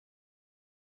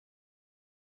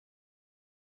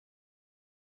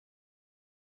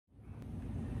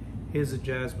Here's a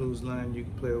jazz blues line you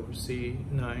can play over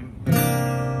C9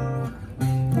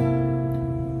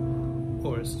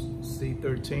 or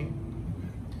C13.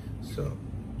 So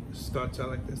it starts out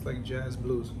like this, like jazz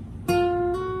blues.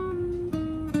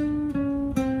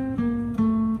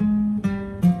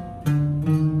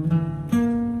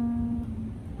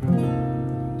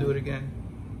 Do it again.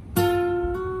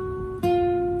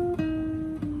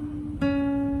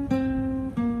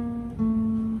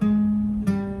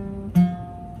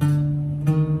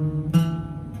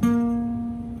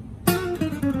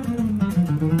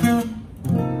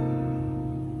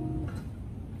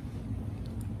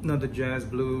 Another jazz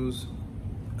blues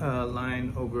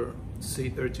line over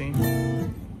C13.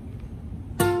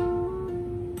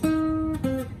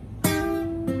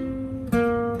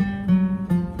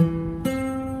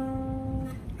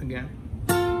 Again.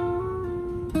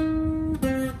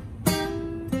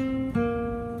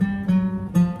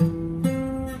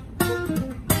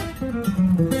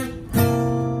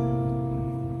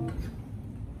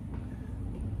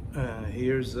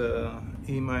 Here's a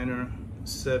E minor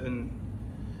 7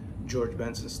 George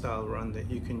Benson style run that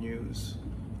you can use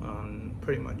on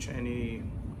pretty much any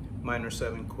minor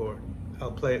 7 chord.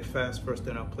 I'll play it fast first,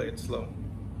 then I'll play it slow.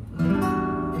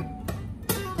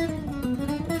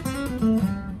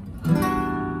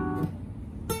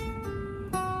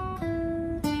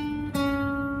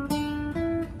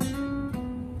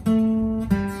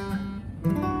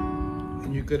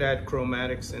 And you could add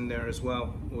chromatics in there as well,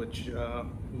 which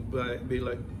would be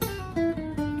like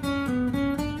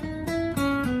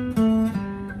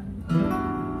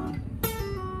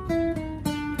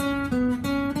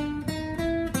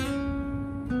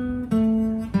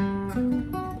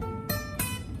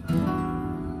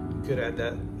could add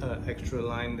that extra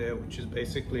line there, which is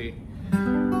basically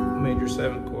major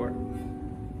 7 chord.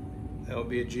 That would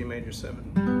be a G major 7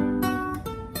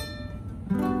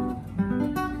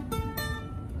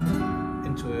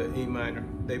 into an E minor.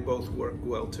 They both work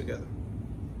well together.